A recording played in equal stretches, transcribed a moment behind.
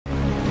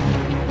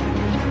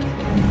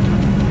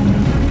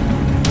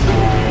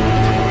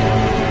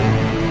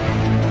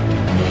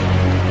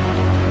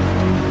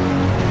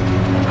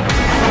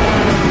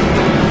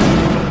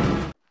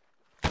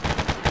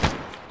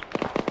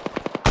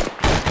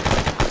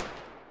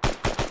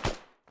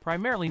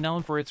Primarily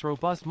known for its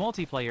robust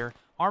multiplayer,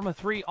 Arma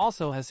 3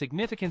 also has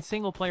significant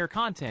single-player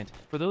content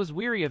for those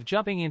weary of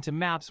jumping into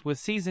maps with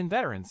seasoned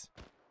veterans.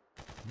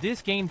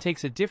 This game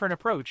takes a different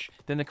approach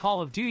than the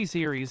Call of Duty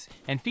series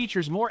and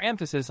features more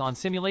emphasis on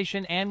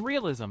simulation and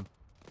realism.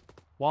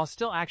 While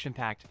still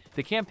action-packed,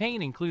 the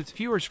campaign includes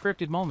fewer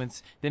scripted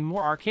moments than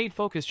more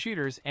arcade-focused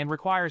shooters and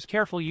requires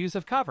careful use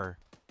of cover.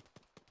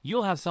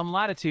 You'll have some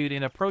latitude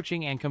in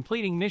approaching and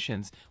completing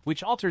missions,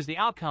 which alters the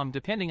outcome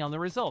depending on the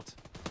result.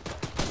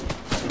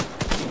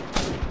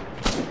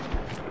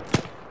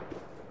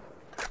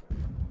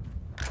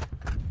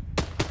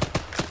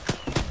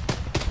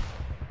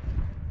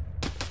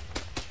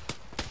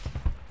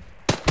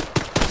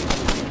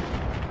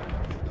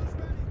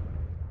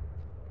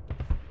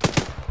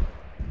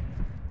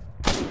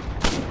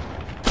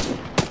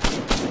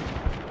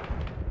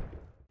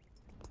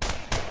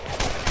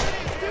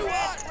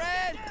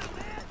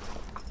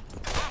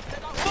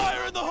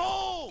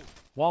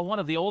 While one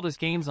of the oldest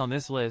games on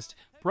this list,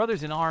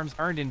 Brothers in Arms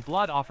Earned in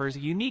Blood offers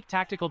a unique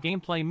tactical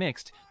gameplay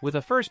mixed with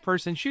a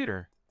first-person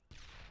shooter.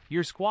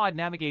 Your squad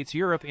navigates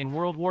Europe in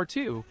World War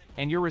II,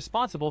 and you're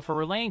responsible for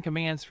relaying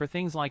commands for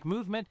things like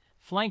movement,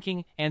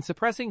 flanking, and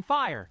suppressing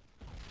fire.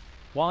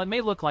 While it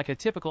may look like a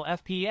typical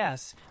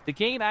FPS, the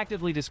game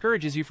actively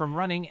discourages you from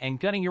running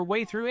and gunning your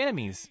way through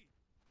enemies.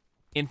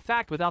 In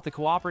fact, without the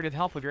cooperative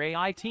help of your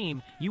AI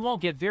team, you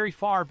won't get very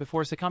far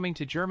before succumbing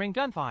to German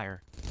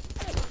gunfire.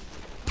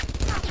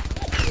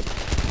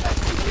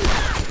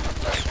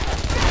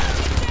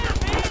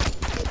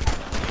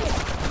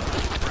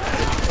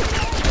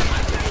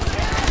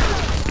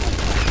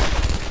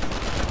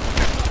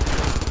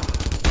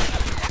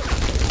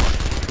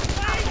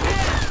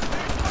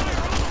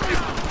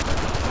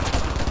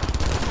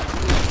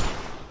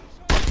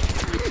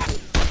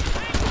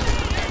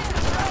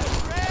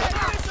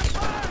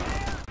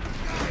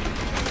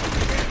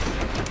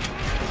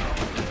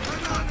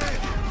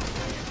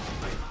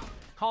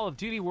 Call of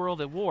Duty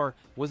World at War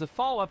was a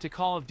follow-up to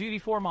Call of Duty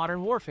 4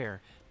 Modern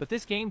Warfare, but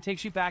this game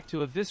takes you back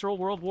to a visceral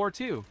World War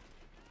II.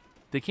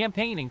 The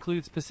campaign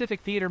includes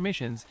Pacific Theater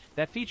missions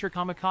that feature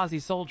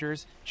kamikaze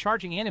soldiers,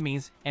 charging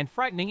enemies, and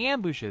frightening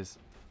ambushes.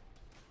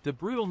 The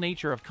brutal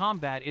nature of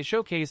combat is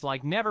showcased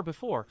like never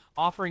before,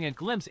 offering a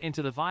glimpse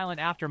into the violent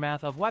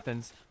aftermath of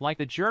weapons like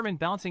the German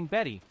Bouncing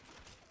Betty.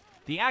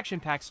 The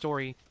action-packed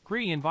story,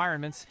 gritty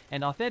environments,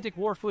 and authentic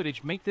war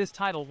footage make this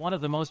title one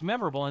of the most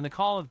memorable in the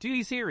Call of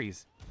Duty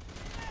series.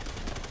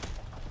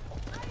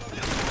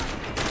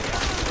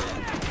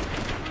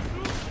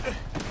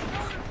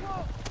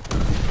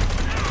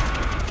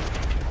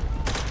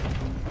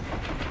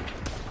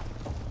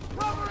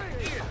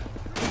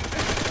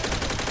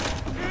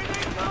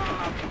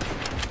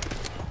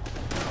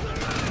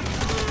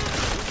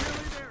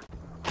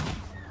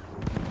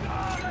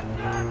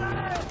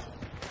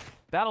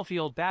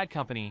 Battlefield Bad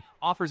Company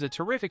offers a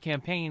terrific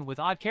campaign with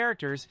odd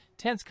characters,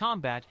 tense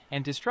combat,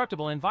 and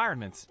destructible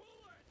environments.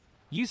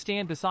 You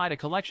stand beside a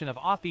collection of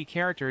offbeat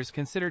characters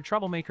considered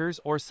troublemakers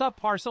or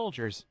subpar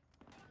soldiers.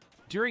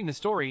 During the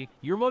story,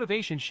 your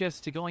motivation shifts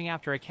to going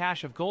after a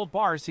cache of gold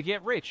bars to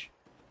get rich.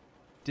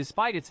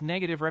 Despite its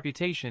negative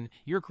reputation,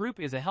 your group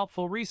is a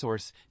helpful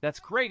resource that's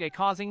great at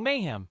causing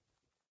mayhem.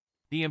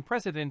 The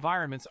impressive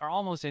environments are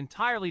almost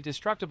entirely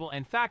destructible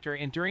and factor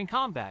in during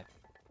combat.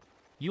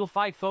 You'll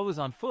fight foes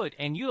on foot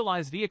and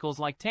utilize vehicles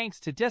like tanks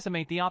to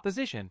decimate the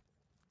opposition.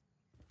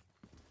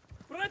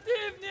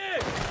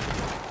 Противник!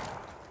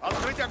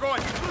 Открыть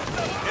огонь!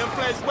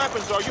 In-place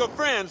weapons are your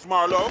friends,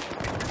 Marlowe.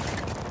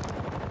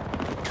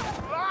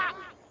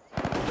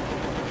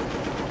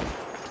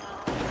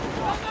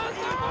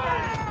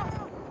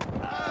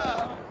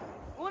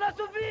 Una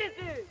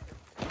subiti!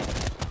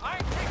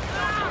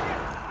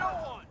 No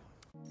one!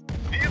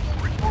 Vehicle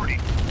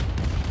reporting.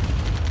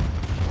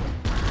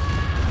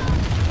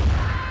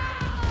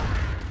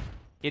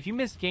 If you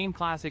missed game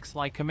classics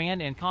like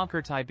Command &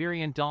 Conquer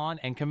Tiberian Dawn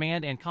and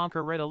Command &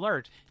 Conquer Red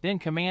Alert, then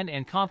Command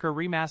 & Conquer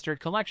Remastered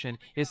Collection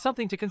is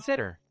something to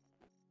consider.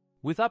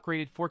 With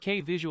upgraded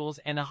 4K visuals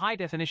and a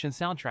high-definition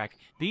soundtrack,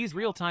 these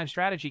real-time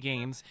strategy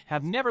games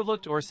have never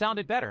looked or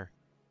sounded better.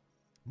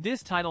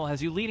 This title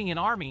has you leading an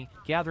army,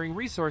 gathering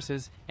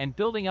resources, and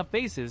building up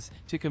bases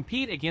to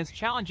compete against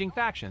challenging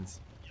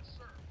factions.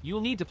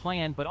 You'll need to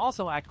plan but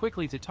also act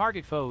quickly to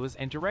target foes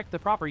and direct the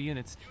proper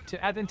units to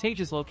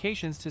advantageous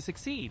locations to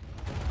succeed.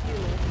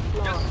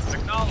 Yes,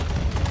 acknowledged.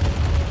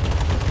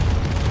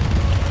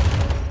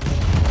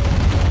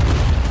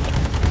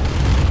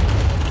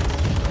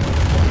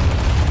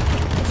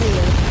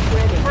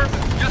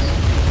 Perfect, yes.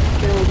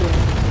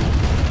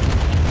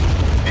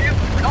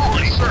 Vehicle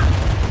reporting, sir.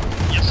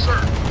 Yes, sir.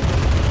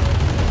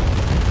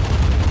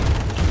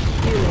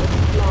 Unit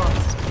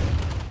lost.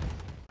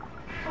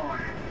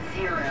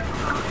 4-14.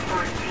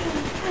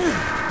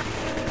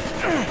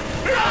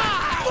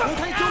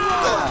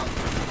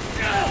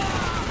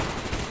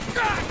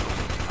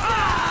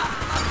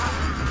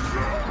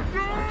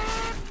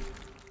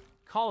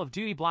 Call of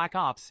Duty Black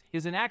Ops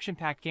is an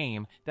action-packed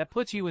game that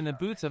puts you in the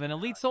boots of an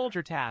elite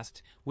soldier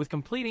tasked with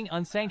completing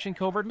unsanctioned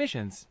covert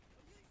missions.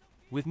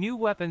 With new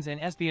weapons and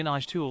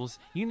espionage tools,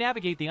 you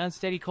navigate the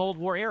unsteady Cold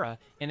War era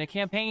in a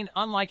campaign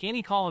unlike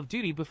any Call of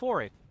Duty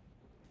before it.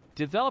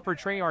 Developer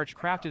Treyarch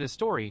crafted a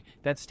story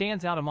that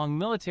stands out among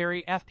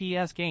military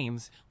FPS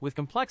games with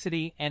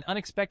complexity and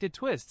unexpected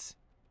twists.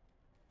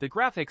 The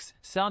graphics,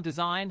 sound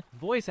design,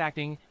 voice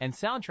acting, and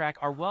soundtrack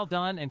are well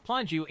done and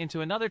plunge you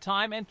into another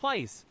time and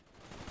place.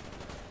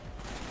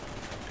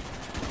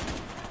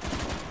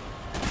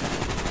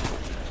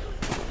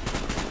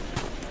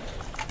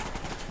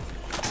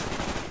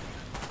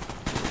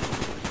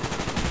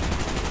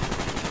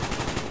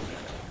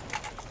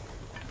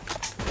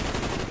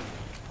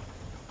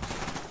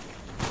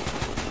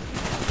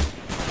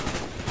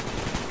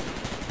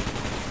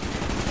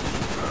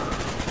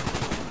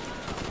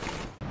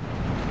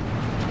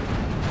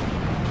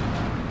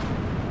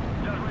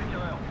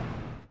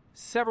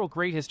 Several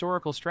great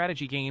historical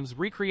strategy games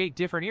recreate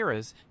different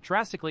eras,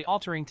 drastically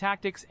altering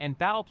tactics and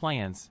battle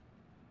plans.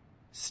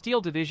 Steel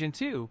Division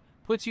 2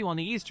 puts you on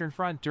the Eastern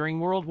Front during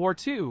World War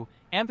II,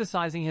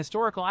 emphasizing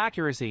historical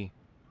accuracy.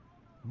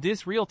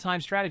 This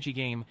real-time strategy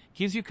game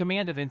gives you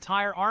command of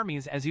entire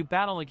armies as you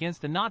battle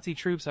against the Nazi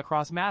troops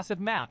across massive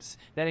maps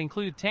that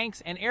include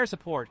tanks and air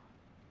support.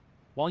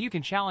 While you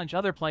can challenge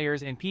other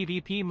players in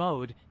PvP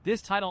mode,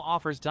 this title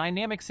offers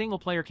dynamic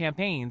single-player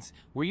campaigns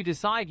where you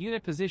decide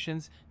unit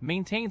positions,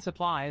 maintain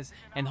supplies,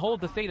 and hold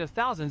the fate of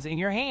thousands in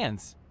your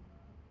hands.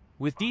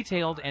 With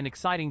detailed and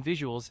exciting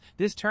visuals,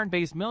 this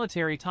turn-based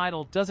military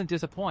title doesn't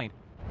disappoint.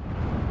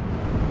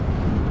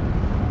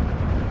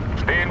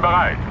 Stehen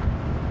bereit.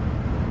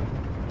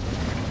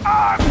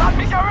 Ah, es hat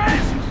mich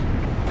erwischt!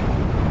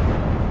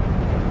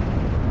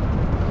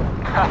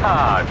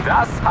 Haha,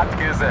 das hat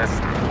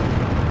gesessen.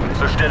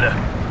 Zur Stelle.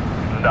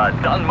 Na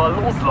dann mal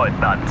los,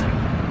 Leutnant.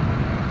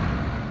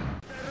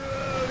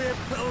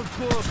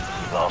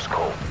 Last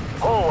call.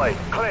 Hallway,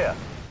 clear.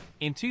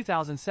 In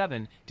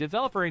 2007,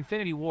 developer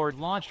Infinity Ward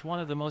launched one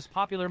of the most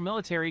popular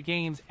military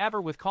games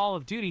ever with Call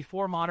of Duty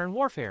 4 Modern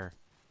Warfare.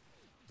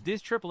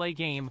 This AAA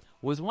game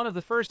was one of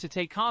the first to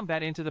take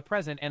combat into the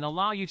present and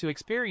allow you to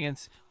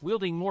experience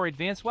wielding more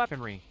advanced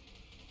weaponry.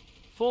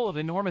 Full of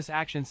enormous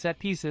action set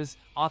pieces,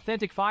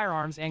 authentic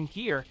firearms and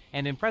gear,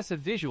 and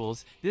impressive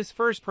visuals, this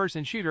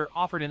first-person shooter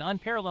offered an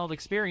unparalleled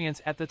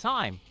experience at the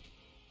time.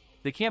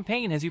 The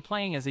campaign has you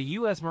playing as a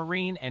U.S.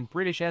 Marine and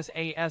British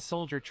SAS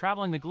soldier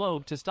traveling the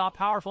globe to stop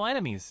powerful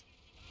enemies.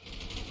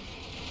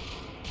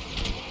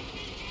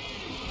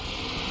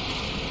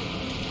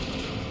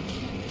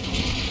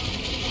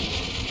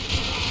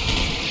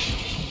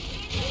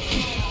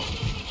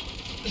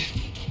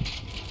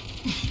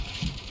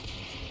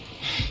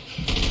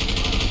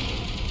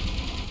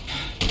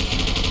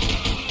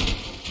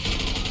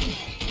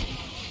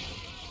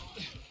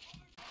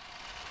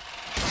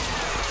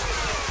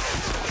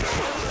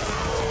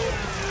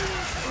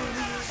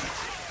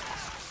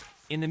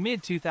 In the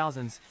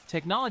mid-2000s,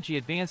 technology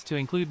advanced to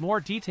include more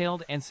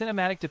detailed and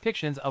cinematic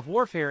depictions of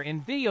warfare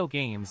in video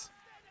games.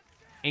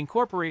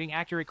 Incorporating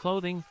accurate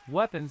clothing,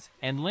 weapons,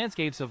 and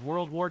landscapes of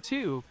World War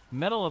II,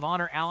 Medal of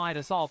Honor Allied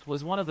Assault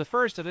was one of the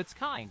first of its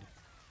kind.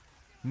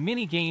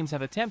 Many games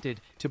have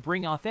attempted to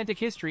bring authentic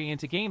history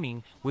into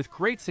gaming with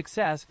great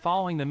success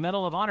following the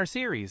Medal of Honor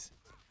series.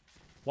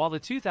 While the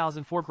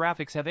 2004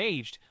 graphics have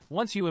aged,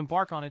 once you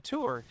embark on a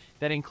tour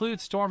that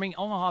includes storming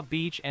Omaha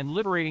Beach and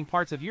liberating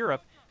parts of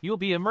Europe, you'll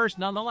be immersed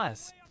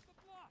nonetheless.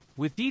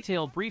 With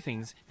detailed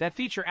briefings that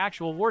feature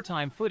actual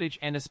wartime footage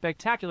and a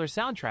spectacular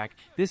soundtrack,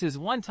 this is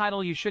one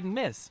title you shouldn't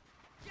miss.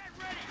 Get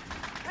ready!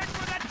 Head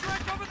for that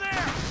trench over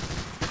there!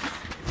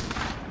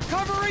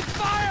 Covering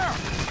fire!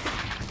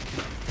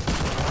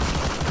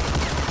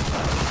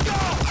 Go!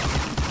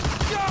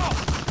 Go!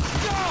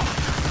 Go!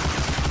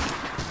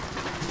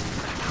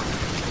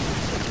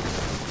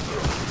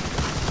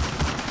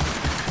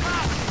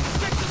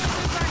 Stick to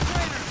those impact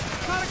trainers!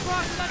 Cut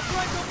across to that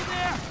trench over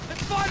there! And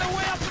find a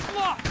way up the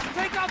bluff!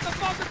 Take out the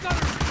bunker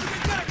gunners! You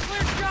can get a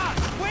clear shot!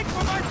 Wait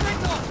for my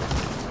signal!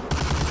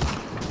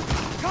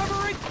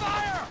 Covering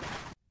fire!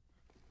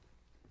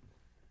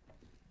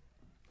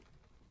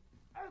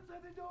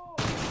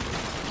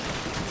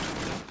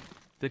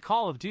 The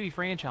Call of Duty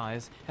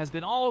franchise has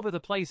been all over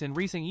the place in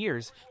recent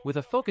years, with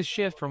a focus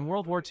shift from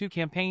World War II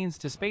campaigns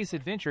to space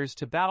adventures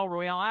to battle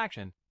royale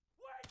action.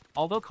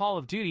 Although Call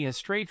of Duty has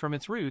strayed from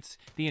its roots,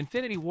 the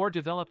Infinity Ward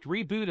developed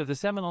reboot of the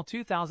seminal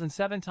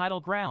 2007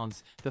 title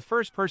Grounds, the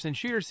first-person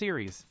shooter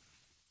series.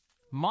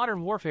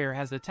 Modern Warfare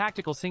has the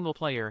tactical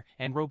single-player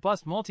and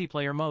robust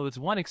multiplayer modes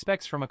one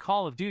expects from a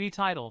Call of Duty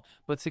title,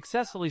 but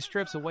successfully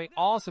strips away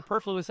all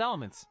superfluous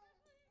elements.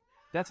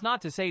 That's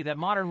not to say that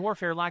Modern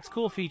Warfare lacks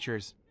cool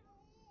features.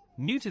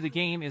 New to the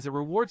game is a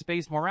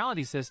rewards-based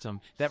morality system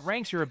that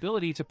ranks your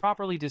ability to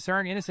properly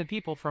discern innocent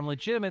people from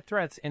legitimate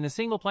threats in the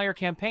single-player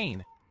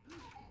campaign.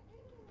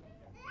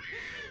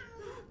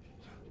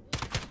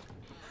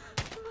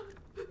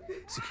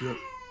 Secure.